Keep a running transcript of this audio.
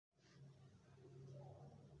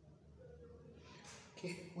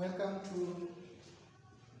Okay, welcome to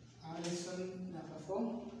our lesson number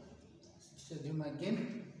 4. Mr. Juma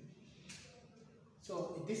again.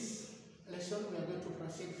 So in this lesson we are going to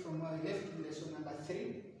proceed from our left to lesson number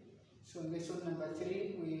 3. So in lesson number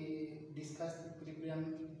 3 we discussed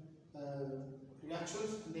equilibrium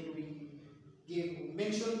reactions, and then we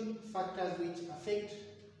mentioned factors which affect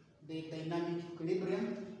the dynamic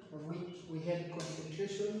equilibrium, of which we had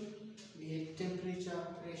concentration, we had temperature,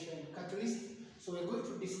 pressure, and catalyst. So we're going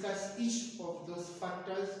to discuss each of those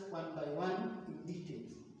factors one by one in detail.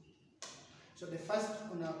 So the first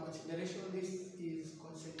on our consideration list is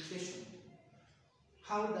concentration.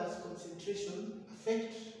 How does concentration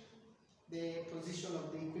affect the position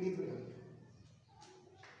of the equilibrium?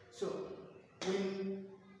 So when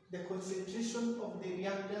the concentration of the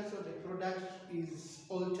reactants or the product is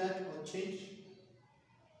altered or changed,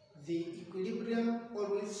 the equilibrium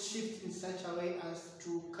always shifts in such a way as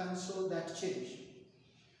to cancel that change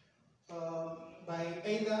by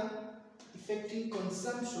either effecting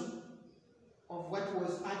consumption of what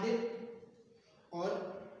was added or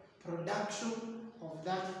production of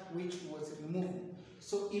that which was removed.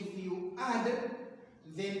 So if you add,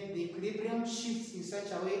 then the equilibrium shifts in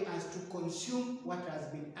such a way as to consume what has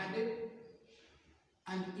been added.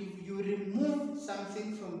 And if you remove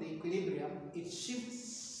something from the equilibrium, it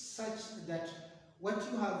shifts such that what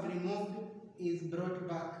you have removed is brought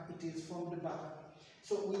back, it is formed back.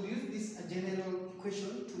 So we'll use this a general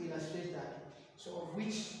equation to illustrate that. So of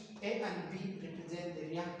which A and B represent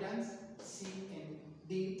the reactants, C and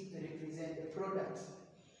D represent the products.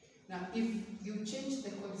 Now if you change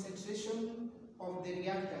the concentration of the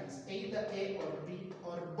reactants, either A or B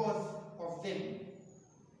or both of them,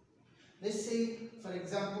 let's say for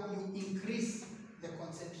example you increase the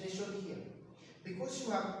concentration here. Because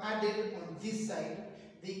you have added on this side,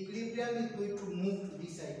 the equilibrium is going to move to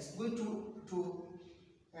this side. It's going to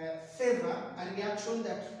favor a reaction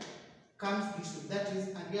that comes this way. That is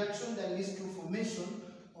a reaction that leads to formation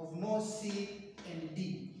of more C and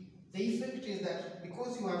D. The effect is that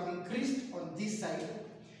because you have increased on this side,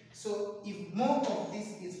 so if more of this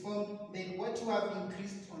is formed, then what you have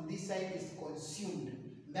increased on this side is consumed.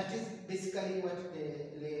 That is basically what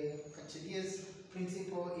the Cachedier's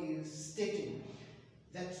principle is stating.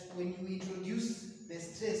 That when you introduce the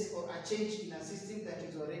stress or a change in a system that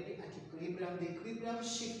is already at equilibrium, the equilibrium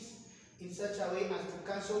shifts in such a way as to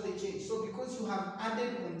cancel the change. So because you have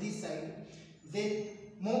added on this side, then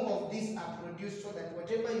more of these are produced, so that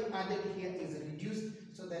whatever you added here is reduced,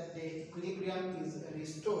 so that the equilibrium is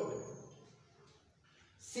restored.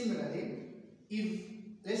 Similarly, if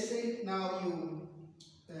let's say now you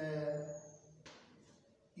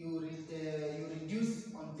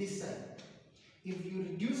reduce on this side. If you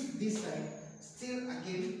reduce this side, still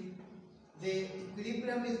again, the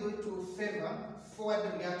equilibrium is going to favor forward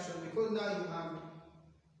reaction, because now you have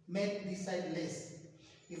made this side less.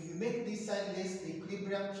 If you make this side less, the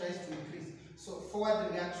equilibrium tries to increase. So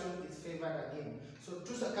forward reaction is favored again. So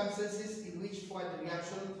two circumstances in which forward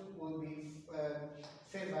reaction will be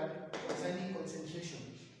favored concerning concentration.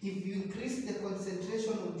 If you increase the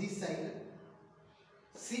concentration on this side,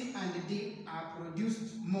 C and D are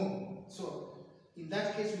produced more. So in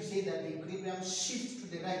that case, we say that the equilibrium shifts to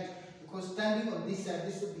the right, because standing on this side,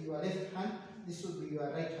 this will be your left hand, this will be your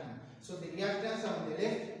right hand. So the reactants are on the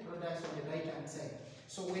left, products on the right hand side.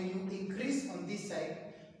 So when you increase on this side,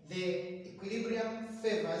 the equilibrium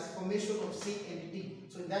favors formation of C and D.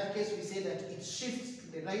 So in that case, we say that it shifts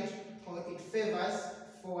to the right, or it favors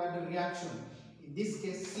forward reaction. In this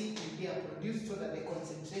case, C and D are produced, so that the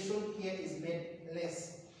concentration here is made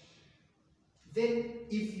less. Then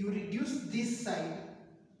if you reduce this side,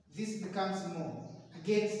 this becomes more.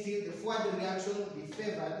 Again, still the forward reaction will be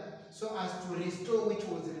favored, so as to restore which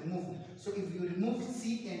was removed. So if you remove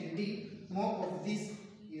C and D, more of this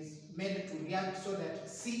is made to react, so that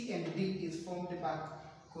C and D is formed back.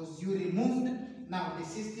 Because you removed, now the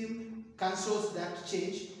system cancels that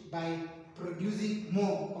change by producing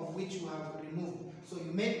more of which you have removed. So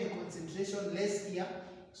you make the concentration less here,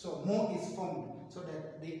 so more is formed, so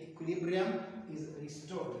that the equilibrium is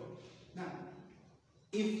restored. Now,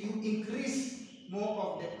 if you increase more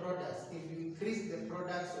of the products, if you increase the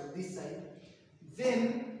products on this side,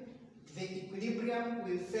 then the equilibrium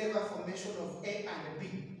will favor formation of A and B,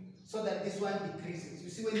 so that this one decreases. You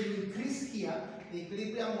see, when you increase here, the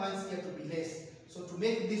equilibrium wants here to be less. So to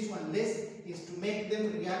make this one less is to make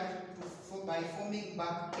them react by forming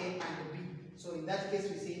back A and B. So in that case,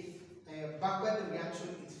 we say backward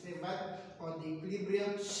reaction is favored, or the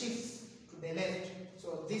equilibrium shifts to the left.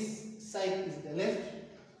 So this side is the left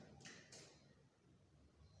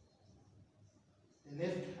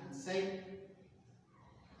hand side,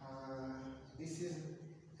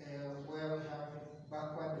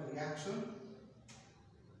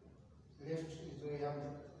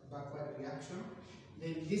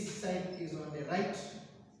 side is on the right,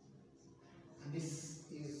 and this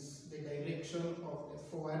is the direction of the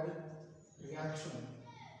forward reaction.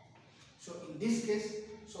 So in this case,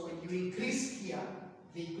 so when you increase here,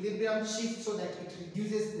 the equilibrium shifts so that it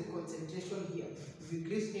reduces the concentration here. If you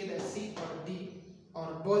increase either C or D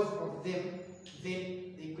or both of them,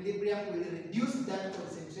 then the equilibrium will reduce that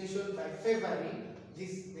concentration by favoring the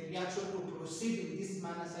reaction to proceed in this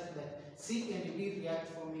manner such that C and D react,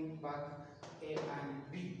 forming back A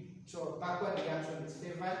and B. So backward reaction is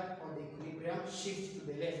favored or the equilibrium shifts to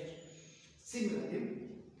the left. Similarly,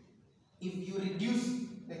 if you reduce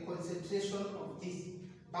the concentration of this,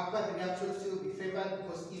 backward reaction will be favored,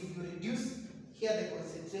 because if you reduce here the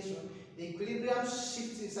concentration, the equilibrium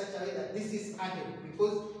shifts in such a way that this is added,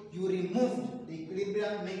 because you removed the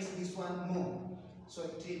equilibrium makes this one more. So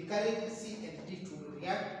it encourages C and D to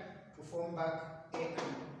react to form back A and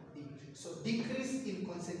D. So decrease in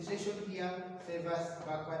concentration here favors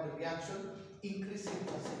backward reaction, increase in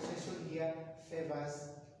concentration here favors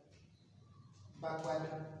backward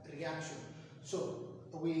reaction. So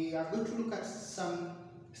we are going to look at some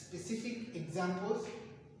specific examples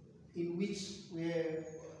in which where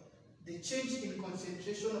the change in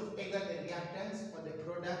concentration of either the reactants or the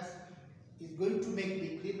products is going to make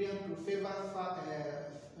the equilibrium to favor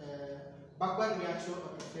backward reaction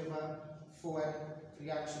or to favor forward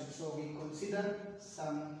reaction. So we consider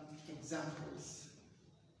some examples.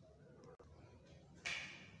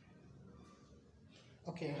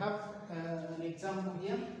 Okay, I have an example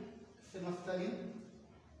here, phenolphthalein.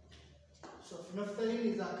 So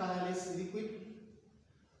phenolphthalein is a colorless liquid,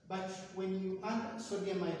 but when you add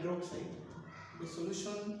sodium hydroxide, the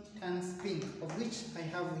solution turns pink, of which I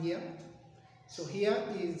have here. So here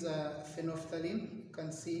is phenolphthalein. You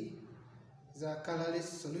can see the colorless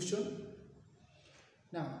solution.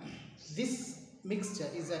 Now, this mixture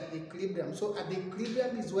is at the equilibrium. So at the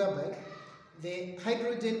equilibrium is whereby the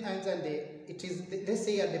hydrogen ions and it is, let's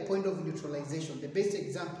say, at the point of neutralization. The best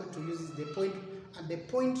example to use is the point at the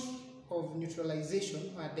point of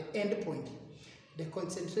neutralization, or at the end point. The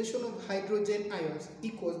concentration of hydrogen ions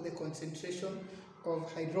equals the concentration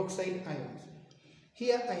of hydroxide ions.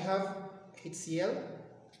 Here I have HCl,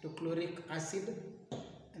 hydrochloric acid,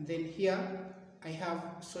 and then here I have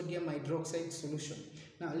sodium hydroxide solution.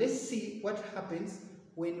 Now let's see what happens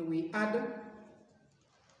when we add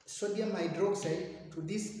sodium hydroxide to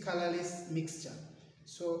this colorless mixture.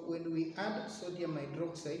 So when we add sodium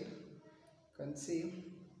hydroxide, you can see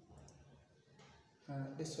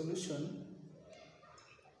the solution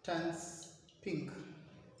turns pink.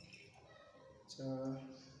 So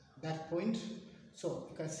that point, so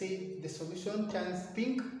you can see the solution turns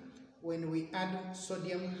pink when we add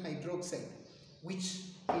sodium hydroxide, which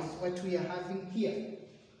is what we are having here.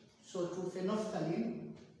 So to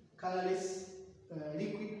phenolphthalein, colorless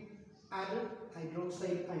liquid, add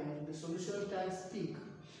hydroxide ion, the solution turns pink.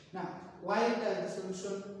 Now, why does the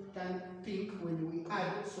solution turn pink when we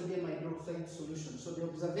add sodium hydroxide solution? So the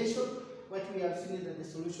observation, what we have seen is that the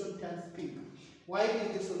solution turns pink. Why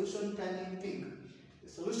is the solution turning pink? The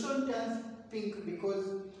solution turns pink because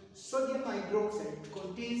sodium hydroxide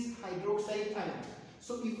contains hydroxide ions.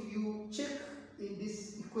 So if you check in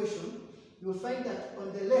this equation, you will find that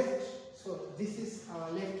on the left, so this is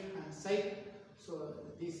our left hand side, so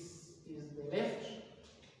this is the left,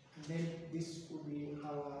 and then this will be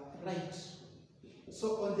our right.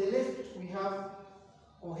 So on the left we have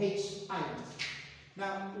OH ions.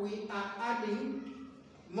 Now we are adding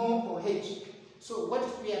more OH. So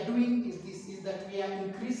what we are doing is this, is that we are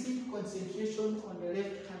increasing concentration on the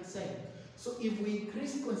left hand side. So if we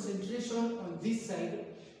increase concentration on this side,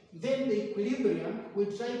 then the equilibrium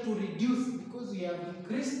will try to reduce, because we have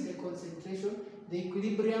increased the concentration, the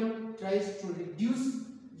equilibrium tries to reduce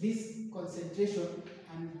this concentration,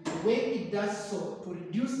 and the way it does so to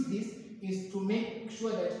reduce this is to make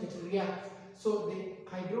sure that it reacts. So the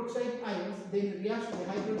hydroxide ions then react with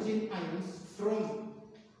the hydrogen ions from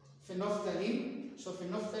phenolphthalein. So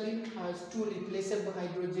phenolphthalein has two replaceable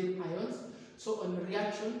hydrogen ions. So on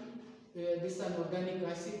reaction, this is an organic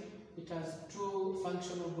acid. It has two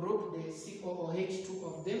functional groups, the COOH, two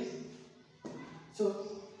of them. So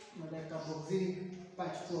like carboxylic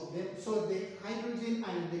part, two of them. So the hydrogen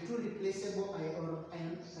ion, the two replaceable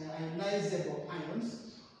ionizable ions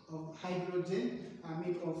of hydrogen,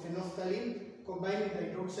 of phenolphthalein, combined with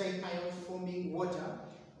hydroxide ions forming water,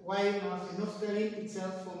 while now phenolphthalein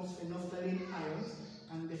itself forms phenolphthalein ions,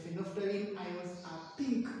 and the phenolphthalein ions are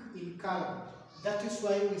pink in color. That is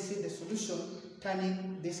why we see the solution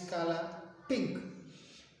turning this color pink.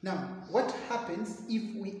 Now, what happens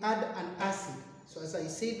if we add an acid? So as I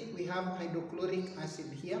said, we have hydrochloric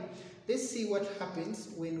acid here. let's see what happens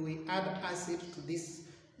when we add acid to this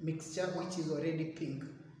mixture which is already pink.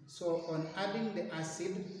 So on adding the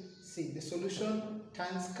acid, see the solution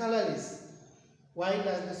turns colorless. Why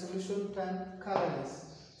does the solution turn colorless?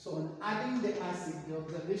 So on adding the acid, the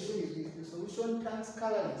observation is this: the solution turns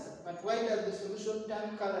colorless. But why does the solution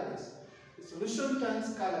turn colorless? The solution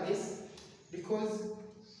turns colorless because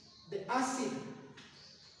the acid,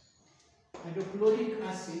 hydrochloric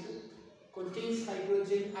acid, contains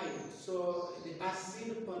hydrogen ions. So the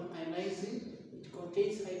acid on ionizing, it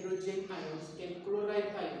contains hydrogen ions and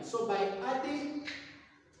chloride ions. So by adding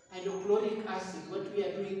hydrochloric acid, what we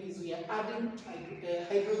are doing is we are adding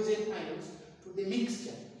hydrogen ions to the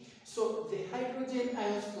mixture. So the hydrogen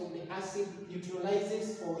ions from the acid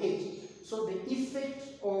neutralizes OH. So the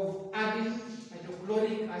effect of adding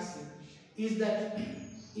hydrochloric acid is that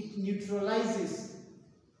it neutralizes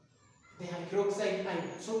the hydroxide ion.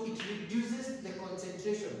 So it reduces the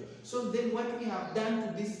concentration. So then what we have done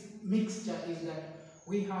to this mixture is that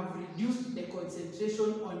we have reduced the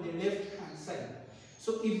concentration on the left hand side.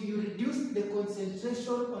 So if you reduce the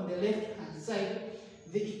concentration on the left hand side,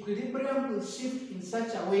 the equilibrium will shift in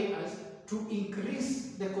such a way as to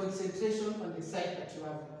increase the concentration on the side that you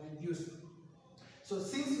have reduced. So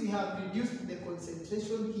since we have reduced the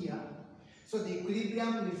concentration here, so the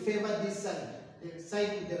equilibrium will favor this side, the side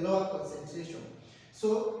with the lower concentration.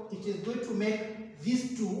 So it is going to make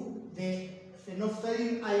these two, the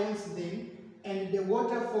phenolphthalein ions then, and the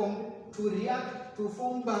water formed to react to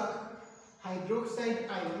form back hydroxide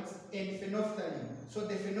ions and phenolphthalein. So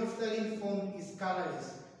the phenolphthalein form is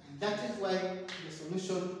colorless, and that is why the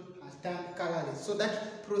solution has turned colorless. So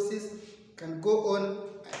that process can go on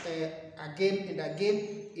again and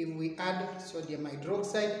again. If we add sodium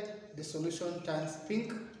hydroxide, the solution turns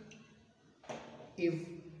pink. If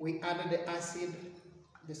we add the acid,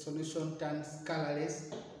 the solution turns colorless.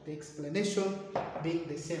 The explanation being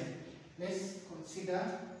the same. Let's consider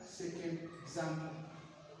second example.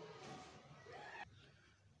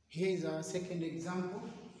 Here is our second example.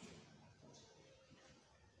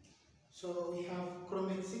 So we have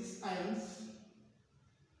chromate 6 ions.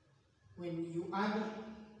 When you add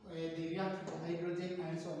they react to hydrogen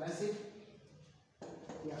ions or acid,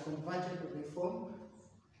 they are converted to the form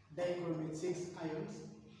dichromate 6 ions.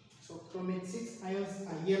 So chromate 6 ions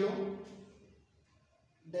are yellow,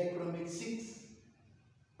 dichromate 6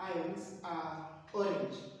 ions are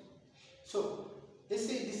orange. So let's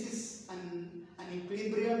say this is an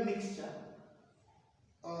equilibrium mixture,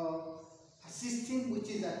 a system which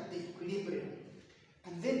is at the equilibrium,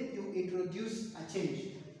 and then you introduce a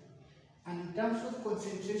change. And in terms of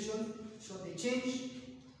concentration, so the change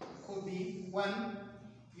could be one,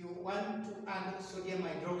 you want to add sodium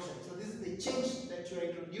hydroxide. So this is the change that you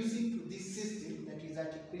are introducing to this system that is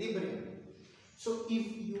at equilibrium. So if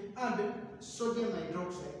you add sodium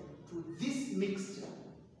hydroxide to this mixture,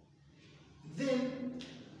 then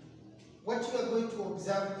what you are going to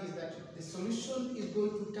observe is that the solution is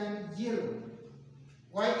going to turn yellow.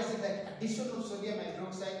 Why is it that addition of sodium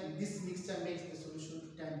hydroxide in this mixture makes the solution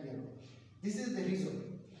to turn yellow? This is the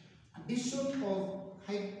reason. Addition of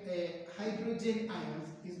hydrogen ions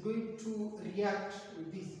is going to react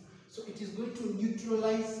with this. So it is going to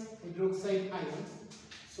neutralize hydroxide ions.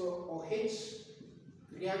 So OH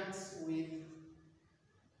reacts with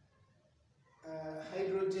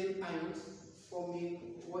hydrogen ions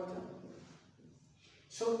forming water.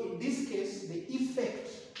 So in this case, the effect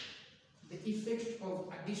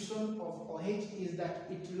of addition of OH is that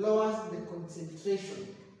it lowers the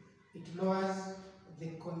concentration. It lowers the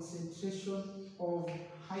concentration of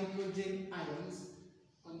hydrogen ions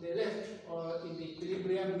on the left, or in the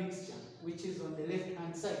equilibrium mixture, which is on the left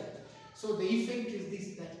hand side. So the effect is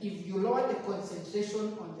this, that if you lower the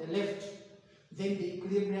concentration on the left, then the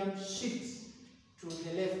equilibrium shifts to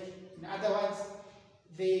the left. In other words,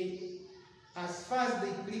 as far as the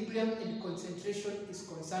equilibrium and concentration is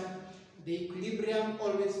concerned, the equilibrium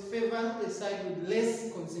always favors the side with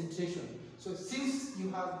less concentration. So since you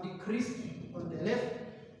have decreased on the left,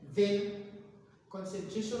 then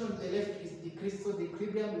concentration on the left is decreased, so the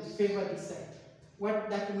equilibrium will favor this side. What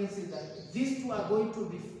that means is that these two are going to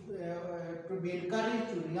be encouraged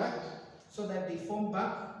to react so that they form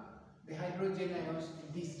back the hydrogen ions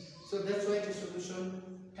in this. So that's why the solution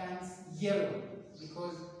turns yellow,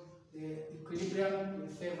 because the equilibrium will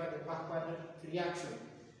favor the backward reaction.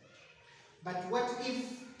 But what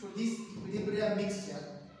if to this equilibrium mixture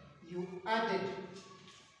you added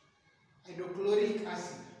hydrochloric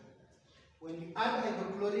acid? When you add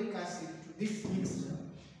hydrochloric acid to this mixture,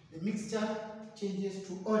 the mixture changes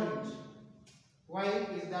to orange. Why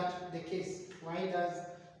is that the case? Why does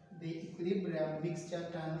the equilibrium mixture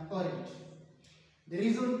turn orange. The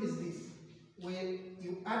reason is this: when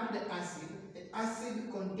you add the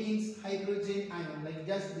acid contains hydrogen ion, like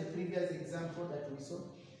just the previous example that we saw.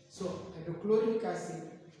 So hydrochloric acid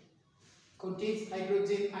contains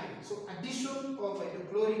hydrogen ion. So addition of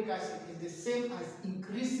hydrochloric acid is the same as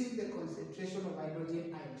increasing the concentration of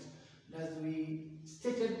hydrogen ions. As we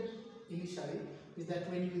stated initially, is that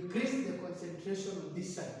when you increase the concentration on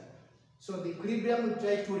this side, so the equilibrium will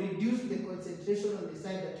try to reduce the concentration on the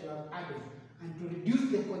side that you have added, and to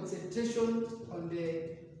reduce the concentration on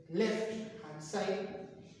the left hand side,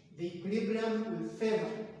 the equilibrium will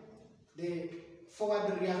favor the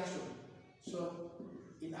forward reaction. So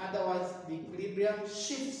in other words, the equilibrium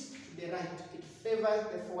shifts to the right. It favors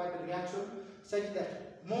the forward reaction such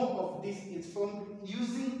that more of this is formed,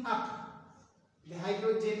 using up the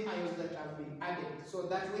hydrogen ions that have been added. So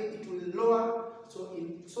that way it will lower. So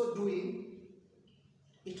in so doing,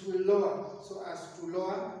 it will lower so as to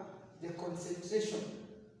lower the concentration.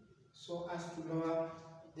 So as to lower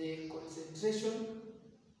the concentration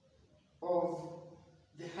of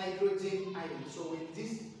the hydrogen ion. So when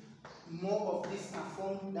this more of these are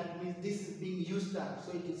formed, that means this is being used up,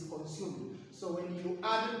 so it is consumed. So when you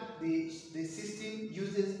add, the system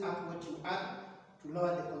uses up what you add to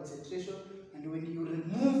lower the concentration, and when you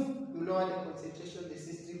remove, you lower the concentration, the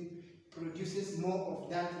system produces more of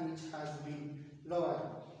that which has been lowered.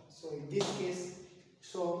 So in this case,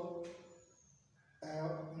 so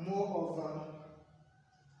more of,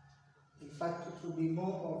 in fact, it will be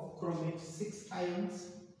more of chromate 6 ions.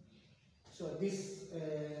 So this,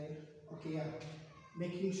 okay, yeah,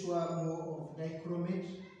 making sure more of dichromate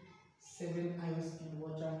 7 ions in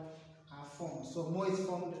water are formed. So more is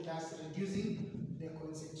formed, thus reducing the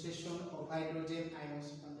concentration of hydrogen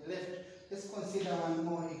ions on the left. Let's consider one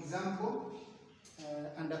more example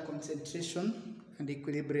under concentration and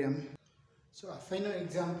equilibrium. So a final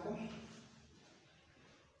example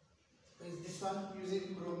is this one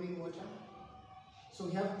using bromine water. So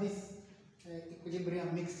we have this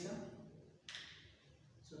equilibrium mixture.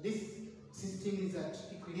 So this system is at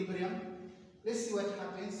equilibrium. Let's see what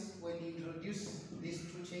happens when you introduce these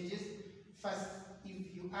two changes. First,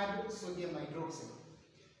 if you add sodium hydroxide.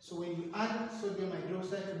 So when you add sodium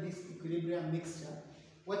hydroxide to this equilibrium mixture,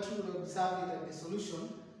 what you will observe is that the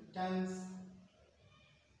solution turns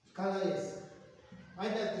colorless. Why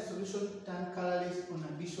does the solution turn colorless on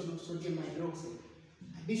addition of sodium hydroxide?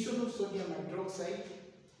 Addition of sodium hydroxide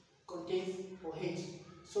contains OH.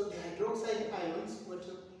 So the hydroxide ions, what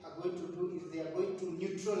are going to do is they are going to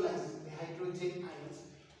neutralize the hydrogen ions.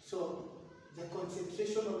 So the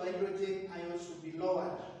concentration of hydrogen ions should be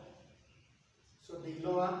lowered. So they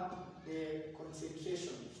lower the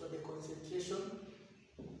concentration. So the concentration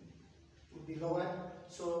will be lowered.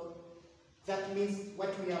 So that means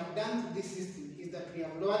what we have done to this system is that we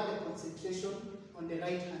have lowered the concentration on the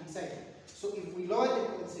right hand side. So if we lower the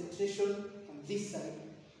concentration on this side,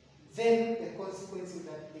 then the consequence is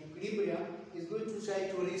that the equilibrium is going to try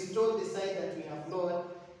to restore the side that we have lowered.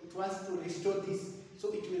 It wants to restore this.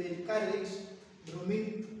 So it will encourage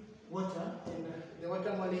bromine water and the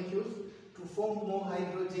water molecules to form more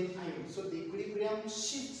hydrogen ions. So the equilibrium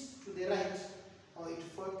shifts to the right, or it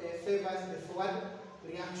favors the forward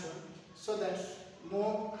reaction, so that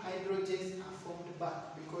more hydrogens are formed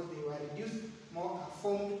back because they were reduced, more are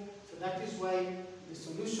formed. So that is why the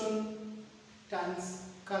solution turns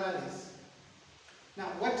colorless. Now,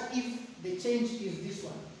 what if the change is this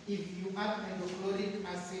one? If you add hydrochloric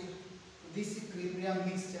acid to this equilibrium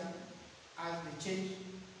mixture as the change,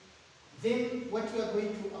 then what you are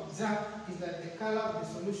going to observe is that the color of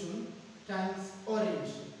the solution turns orange.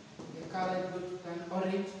 The color is going to turn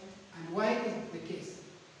orange. And why is the case?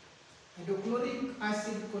 Hydrochloric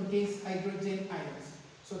acid contains hydrogen ions.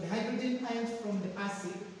 So the hydrogen ions from the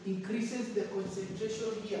acid increases the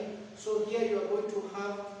concentration here. So here you are going to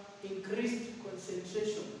have increased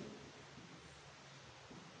concentration.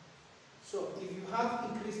 So if you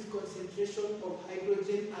have increased concentration of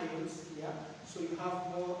hydrogen ions here, so you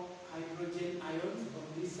have more hydrogen ions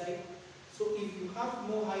on this side. So if you have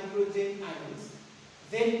more hydrogen ions,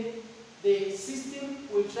 then the system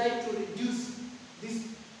will try to reduce this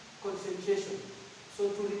concentration. So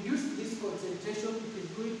to reduce this concentration, it is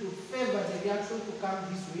going to favor the reaction to come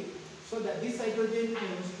this way, so that these hydrogen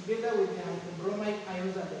ions, together with the hydrobromide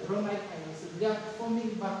ions and the bromide ions, they are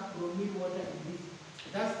forming back bromine water in this.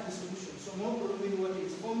 That's the solution. So more bromine water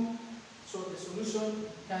is formed, so the solution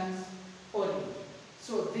turns orange.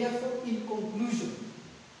 So therefore, in conclusion,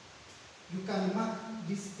 you can mark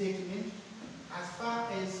this statement as far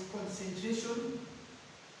as concentration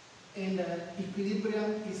and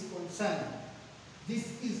equilibrium is concerned.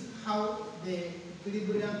 This is how the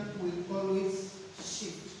equilibrium will always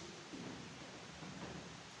shift.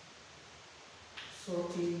 So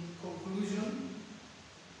in conclusion,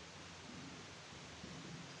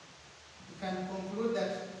 we can conclude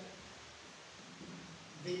that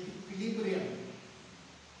the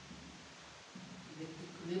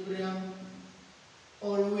equilibrium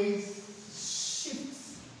always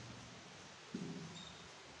shifts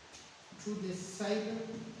to the side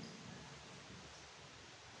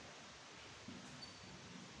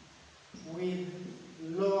with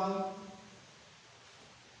lower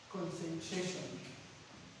concentration.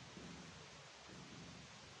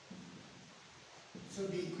 So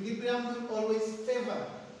the equilibrium will always favor,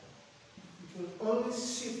 it will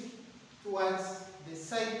always shift towards the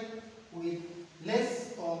side with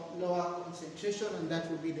less or lower concentration, and that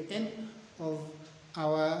will be the end of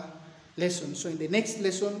our lesson. So in the next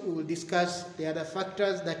lesson, we will discuss the other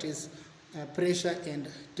factors, that is pressure and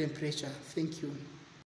temperature. Thank you.